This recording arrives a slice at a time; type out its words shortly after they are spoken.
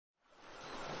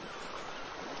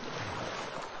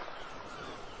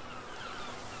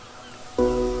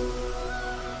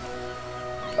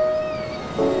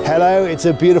Hello, it's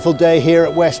a beautiful day here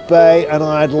at West Bay, and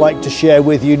I'd like to share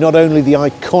with you not only the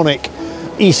iconic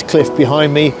East Cliff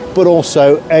behind me, but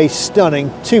also a stunning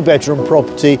 2-bedroom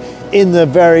property in the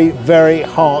very, very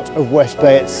heart of West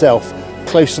Bay itself,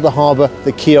 close to the harbour,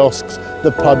 the kiosks,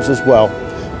 the pubs as well.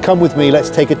 Come with me, let's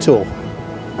take a tour.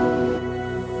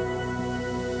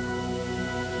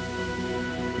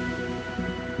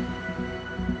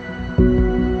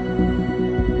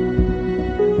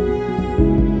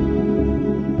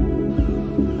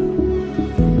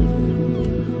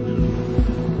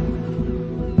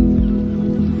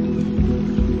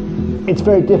 It's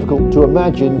very difficult to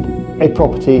imagine a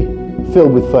property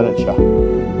filled with furniture.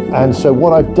 And so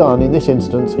what I've done in this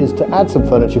instance is to add some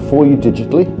furniture for you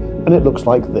digitally, and it looks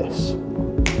like this.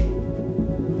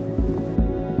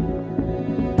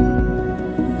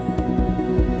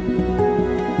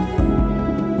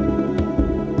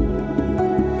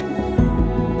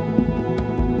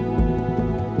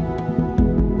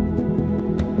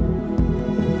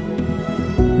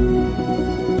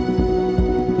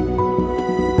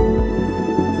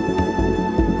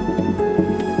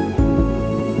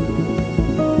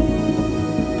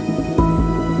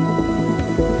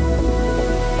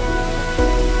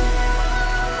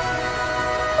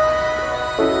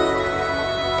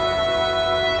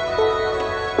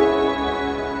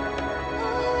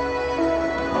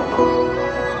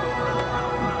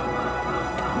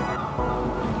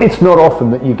 It's not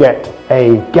often that you get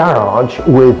a garage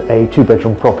with a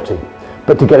 2-bedroom property,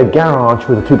 but to get a garage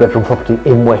with a 2-bedroom property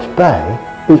in West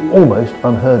Bay is almost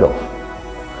unheard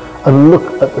of. And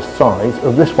look at the size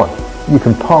of this one. You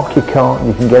can park your car and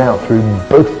you can get out through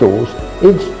both doors.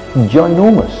 It's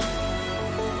ginormous.